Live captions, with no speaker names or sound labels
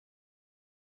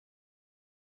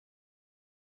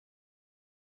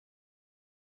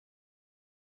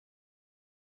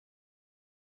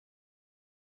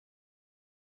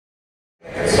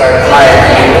Hi, my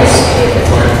name is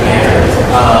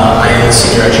I am a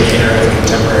senior educator of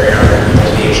contemporary art at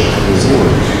the Asian Art Museum,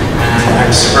 and I'm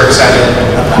super excited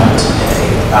about today,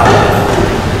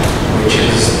 which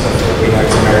is the Filipino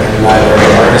American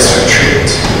Artist Retreat.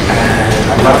 And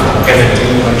I'm not going to do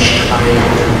much time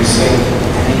introducing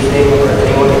anything or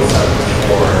anyone except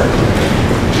for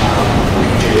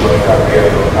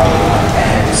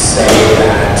and say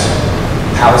that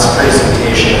Hal's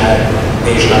presentation at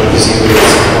Asian Art Museum is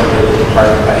supported in part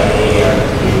by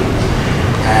AARP,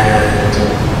 and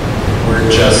we're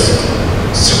just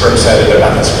super excited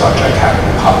about this project having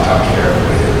popped up here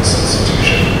within this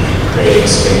institution, creating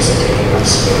space and taking up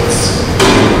space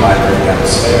in the library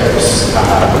downstairs.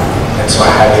 And so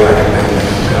I highly recommend that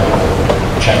you go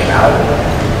check it out.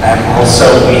 And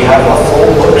also, we have a full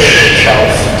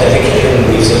bookshelf dedicated in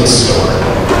the museum store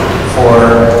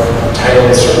for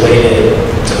titles related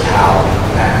to PAL,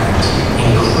 and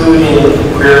including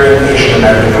queer and Asian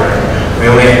American art. We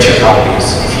only have 2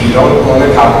 copies. If you don't own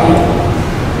a copy,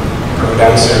 go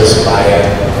downstairs and buy it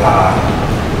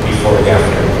before the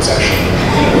afternoon session.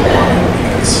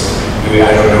 Because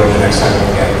I don't know the next time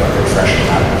we'll get a refreshing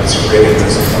out, but it's a great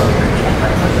interesting book, and I can't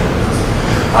recommend it.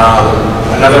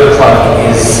 Another plug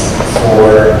is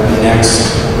for next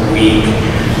week.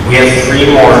 We have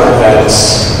 3 more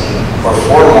events, or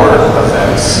 4 more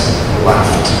events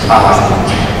left.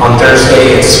 On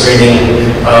Thursday, it's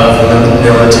screening of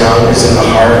Manila Town is in the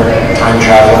Heart Time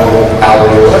Travel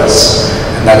Hourglass,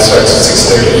 and that starts at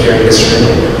 6:30 here in this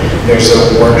room. There's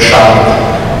a workshop,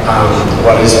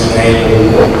 What is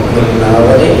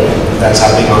Liminality? That's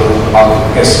happening on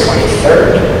August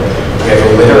 23rd. We have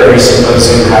a literary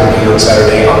symposium happening on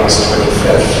Saturday, August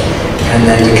 25th. And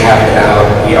then to cap it out,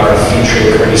 we are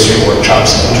featuring courtesy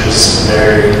workshops,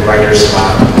 interdisciplinary writers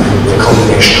lab, the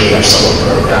culmination of our summer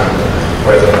program,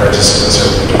 where the participants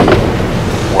are doing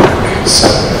work.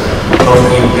 So hope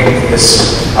you pick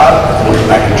this up and come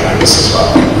back and join us as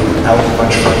well. Without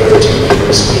much further ado,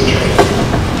 here's speech.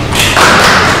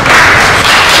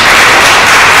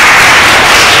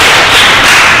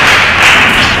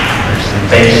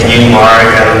 Thank you, Mark,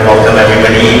 and welcome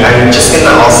everybody. I'm just going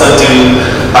to also do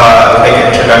a quick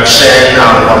introduction.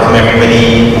 Welcome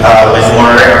everybody. With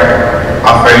Mark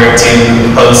offered to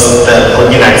host the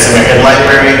Filipino American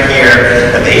Library here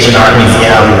at the Asian Art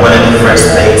Museum. One of the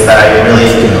first things that I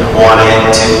really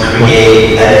wanted to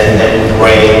create and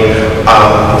bring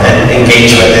and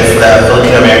engage with is the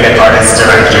Filipino American Artist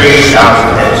Directory,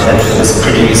 and it was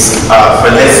produced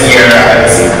for this year. I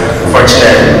was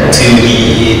fortunate to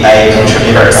be a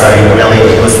contributor, so I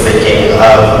really was thinking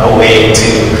of a way to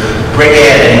bring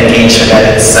it and engage with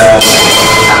it. So I'm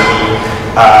happy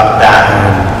that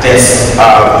this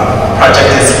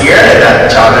project is here and that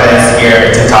Janna is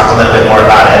here to talk a little bit more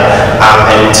about it,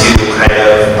 and to kind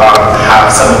of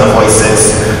have some of the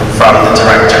voices from the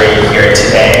directory here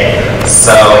today.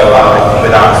 So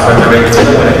without further ado,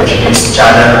 I'm going to introduce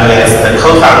Janna, who is the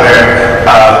co-founder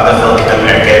of the Filipino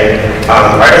American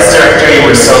Artist Directory.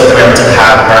 We're so thrilled to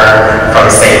have her from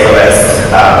St. Louis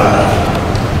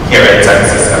here in San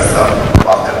Francisco, so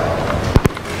welcome.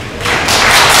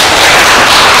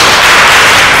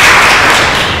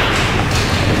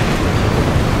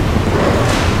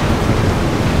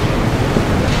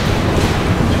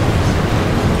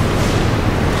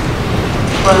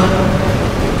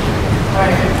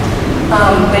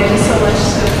 Thank you so much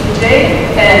to PJ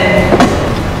and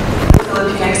the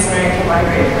Filipinx American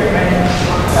Library for inviting me to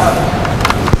talk about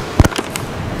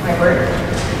my work.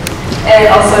 And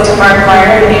also to Mark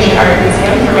Meyer and the Asian Art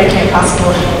Museum for making it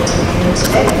possible for me to be here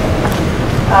today.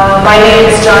 My name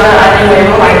is Janna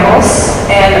Añonuevo Langholz,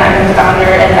 and I'm the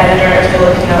founder and editor of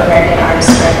Filipino American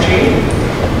Artist Directory.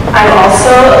 I'm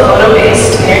also a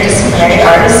photo-based interdisciplinary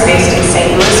artist based in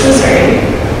St. Louis, Missouri.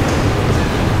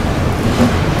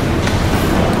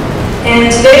 And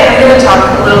today I'm going to talk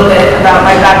a little bit about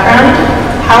my background,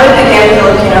 how I began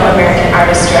Filipino American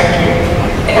Artist Directory,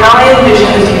 and how I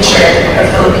envision the future of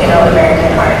Filipino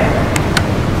American art.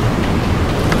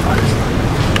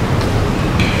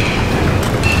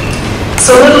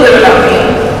 So a little bit about me.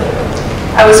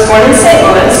 I was born in St.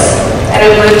 Louis, and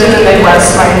I've lived in the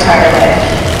Midwest my entire life.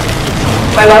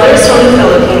 My mother is from the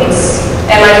Philippines,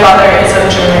 and my father is of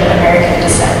German American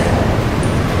descent.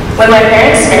 When my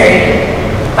parents married,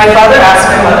 my father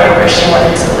asked my mother where she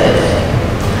wanted to live.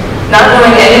 Not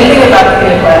knowing anything about the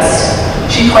Midwest,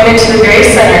 she pointed to the very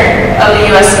center of the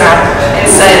U.S. map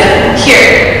and said,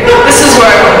 "Here, this is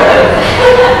where I want to live."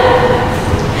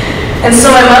 And so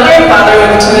my mother and father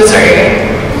moved to Missouri,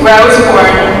 where I was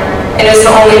born, and is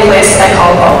the only place I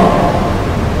call home.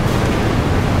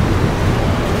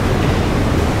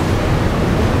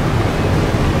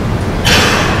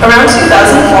 Around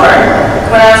 2004,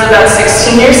 when I was about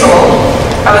 16 years old,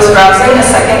 I was browsing a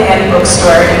second-hand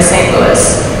bookstore in St. Louis,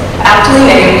 aptly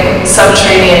named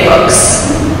Subterranean Books.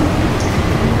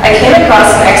 I came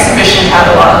across an exhibition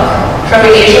catalog from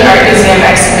an Asian Art Museum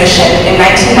exhibition in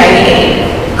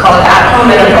 1998 called At Home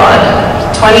and Abroad,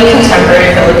 20 Contemporary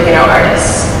Filipino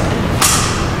Artists.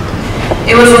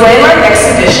 It was a landmark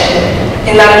exhibition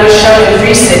in that it was shown in 3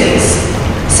 cities,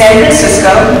 San Francisco,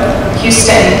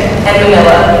 Houston, and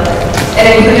Manila, and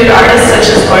included artists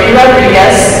such as Gordy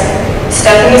Rodriguez,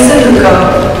 Stephanie Sanduco,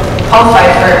 Paul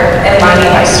Pfeiffer, and Lani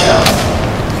Maestro.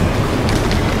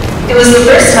 It was the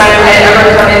first time I had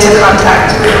ever come into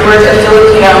contact with the work of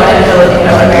Filipino and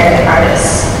Filipino American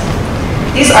artists.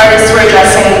 These artists were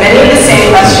addressing many of the same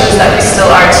questions that we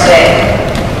still are today.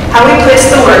 How we place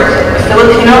the work of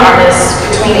Filipino artists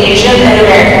between Asian and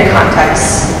American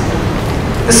contexts.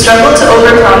 The struggle to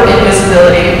overcome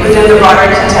invisibility within the broader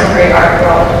contemporary art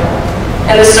world,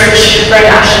 and the search for a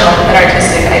national and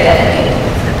artistic identity.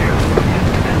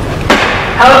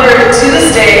 However, to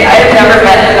this day, I have never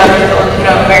met another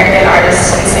Filipino American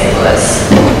artist in St. Louis.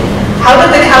 How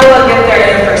did the catalog get there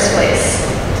in the first place?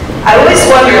 I always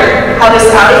wonder how this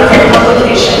out-of-print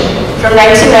publication from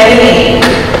 1998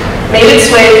 made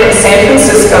its way from San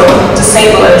Francisco to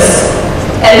St. Louis,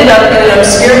 ended up in an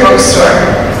obscure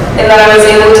bookstore, and that I was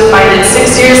able to find it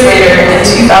 6 years later in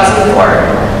 2004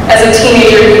 as a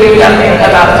teenager who knew nothing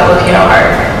about Filipino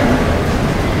art.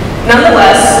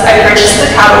 Nonetheless, I purchased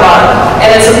the catalog, and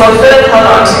it's a book that I've held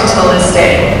onto till this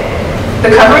day.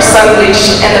 The cover is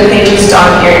sun-bleached and the pages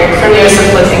dog-eared from years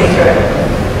of flipping through it.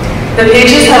 The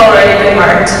pages had already been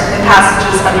marked and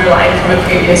passages underlined from a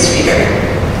previous reader.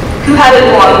 Who had it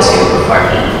belonged to before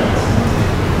me?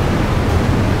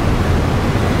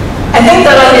 I think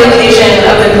that on the occasion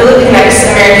of the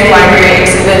Pilipinx American Library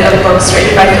exhibit of books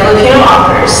written by Filipino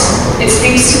authors, it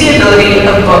speaks to the ability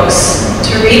of books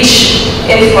to reach,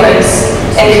 influence,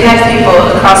 and connect people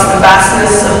across the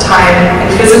vastness of time and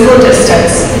physical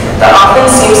distance that often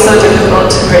seems so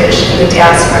difficult to bridge in the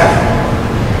diaspora.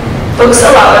 Books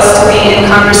allow us to be in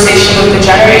conversation with the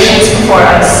generations before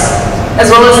us, as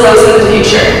well as those in the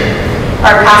future,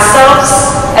 our past selves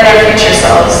and our future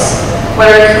selves,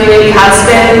 what our community has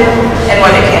been and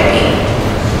what it can be.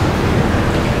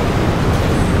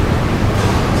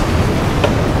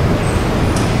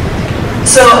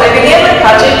 So I began my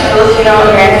project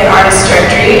Filipino American Artist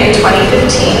Directory in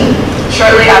 2015,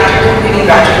 shortly after completing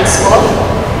graduate school.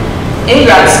 In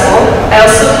grad school, I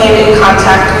also came in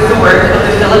contact with the work of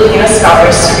the Filipino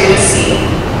scholar Sarita C.,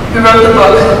 who wrote the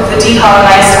book The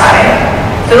Decolonized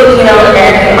Eye, Filipino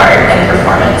American Art and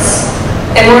Performance,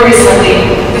 and more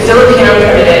recently, The Filipino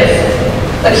Primitive,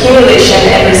 Accumulation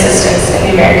and Resistance in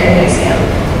the American Museum.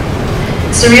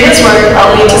 Sarita's work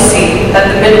helped me to see that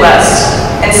the Midwest,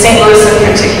 and St. Louis in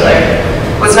particular,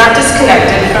 was not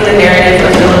disconnected from the narrative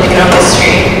of Filipino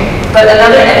history, but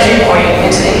another entry point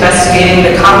into investigating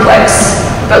the complex,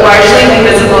 but largely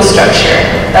invisible structure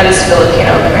that is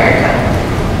Filipino America.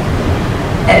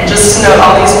 And just to note,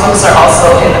 all these books are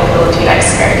also in the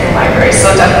Pilipinx American Library,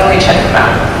 so definitely check them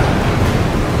out.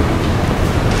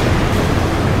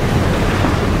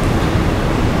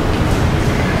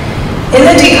 In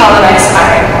The Decolonized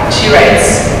Eye, she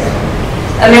writes,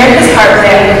 America's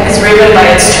heartland is riven by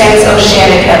its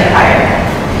transoceanic empire,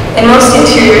 and most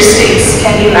interior states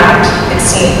can be mapped, it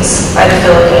seems, by the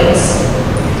Philippines.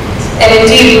 And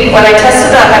indeed, when I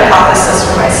tested that hypothesis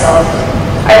for myself,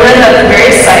 I learned that the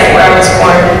very site where I was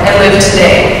born and live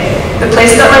today, the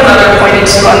place that my mother pointed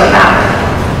to on the map,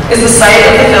 is the site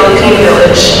of the Philippine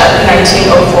village at the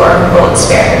 1904 World's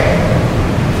Fair.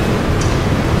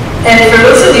 And for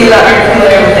those of you that aren't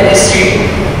familiar with the history,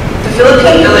 the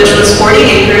Philippine village was 40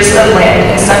 acres of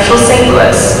land in central St.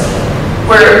 Louis,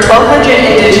 where 1,200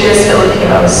 indigenous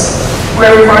Filipinos were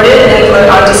imported and put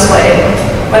on display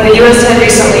when the U.S. had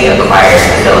recently acquired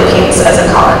the Philippines as a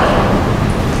colony.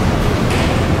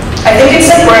 I think it's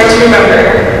important to remember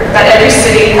that every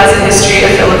city has a history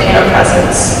of Filipino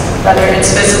presence, whether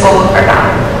it's visible or not.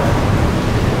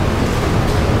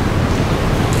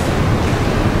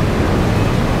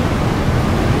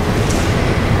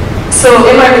 So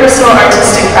in my personal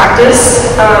artistic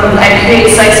practice, I create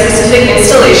site-specific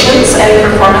installations and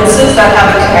performances that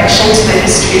have a connection to the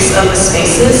histories of the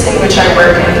spaces in which I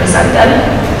work and present them.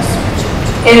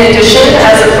 In addition,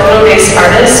 as a photo-based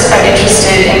artist, I'm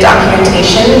interested in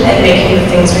documentation and making the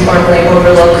things we normally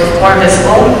overlook more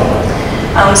visible.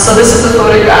 So this is a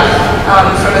photograph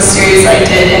from a series I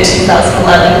did in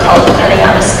 2011 called Cutting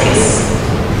Out of Space.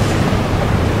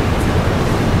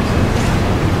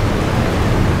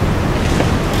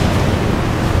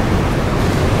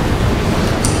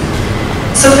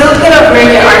 Filipino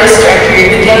American Artist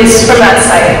Directory begins from that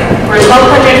site, where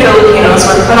 1,200 Filipinos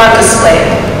were put on display,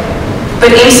 but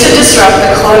aims to disrupt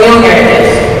the colonial narrative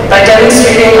by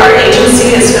demonstrating our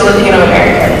agency as Filipino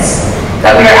Americans,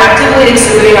 that we are actively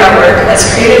exhibiting our work as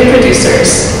creative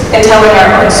producers and telling our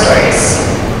own stories.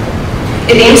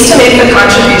 It aims to make the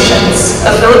contributions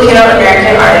of Filipino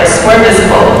American artists more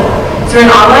visible through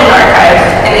an online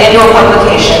archive and annual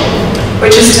publication,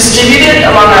 which is distributed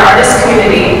among our artist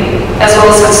community, as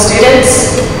well as with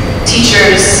students,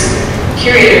 teachers,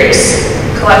 curators,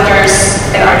 collectors,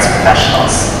 and arts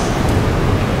professionals.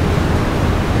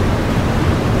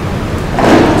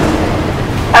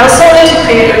 I also wanted to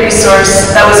create a resource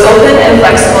that was open and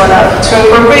flexible enough to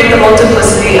incorporate the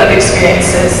multiplicity of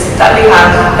experiences that we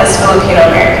have as Filipino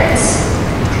Americans.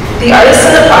 The artists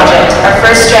in the project are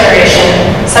first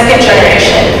generation, second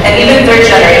generation, and even third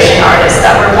generation artists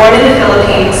that were born in the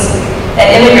Philippines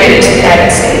and immigrated to the United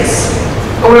States,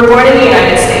 or were born in the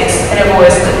United States and have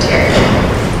always lived here.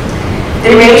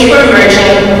 They range from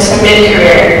emerging to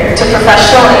mid-career to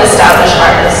professional and established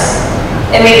artists,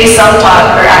 and may be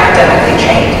self-taught or academically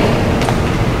trained.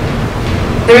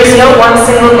 There is no one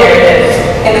single narrative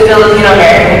in the Filipino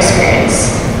American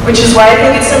experience, which is why I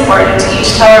think it's important to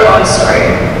each tell our own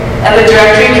story, and the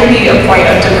directory can be a point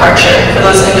of departure for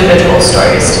those individual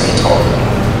stories to be told.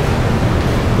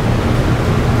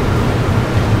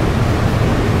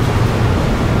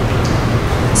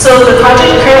 So the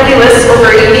project currently lists over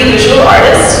 80 visual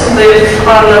artists who live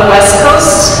on the West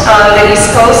Coast, the East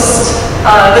Coast,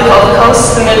 the Gulf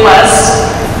Coast, the Midwest,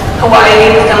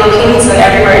 Hawaii, the Philippines, and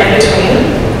everywhere in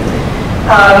between.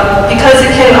 Because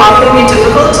it can often be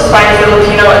difficult to find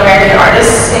Filipino American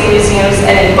artists in museums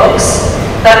and in books,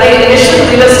 that may initially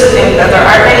lead us to think that there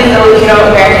aren't many Filipino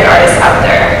American artists out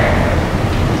there.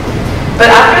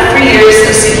 But after 3 years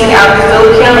of seeking out the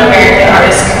Filipino American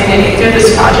artist community through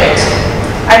this project,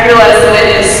 I realized that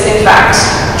it is, in fact,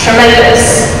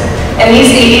 tremendous, and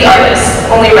these 80 artists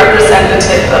only represent the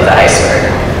tip of the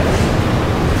iceberg.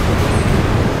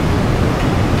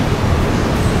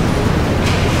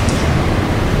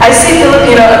 I see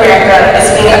Filipino America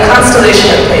as being a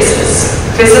constellation of places,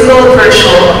 physical,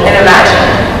 virtual, and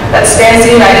imagined, that spans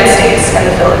the United States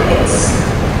and the Philippines.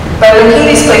 By linking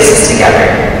these places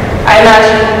together, I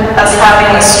imagine us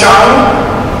having a strong,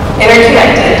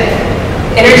 interconnected,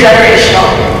 intergenerational,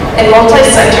 and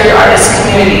multi-centered artist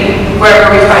community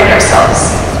wherever we find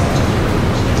ourselves.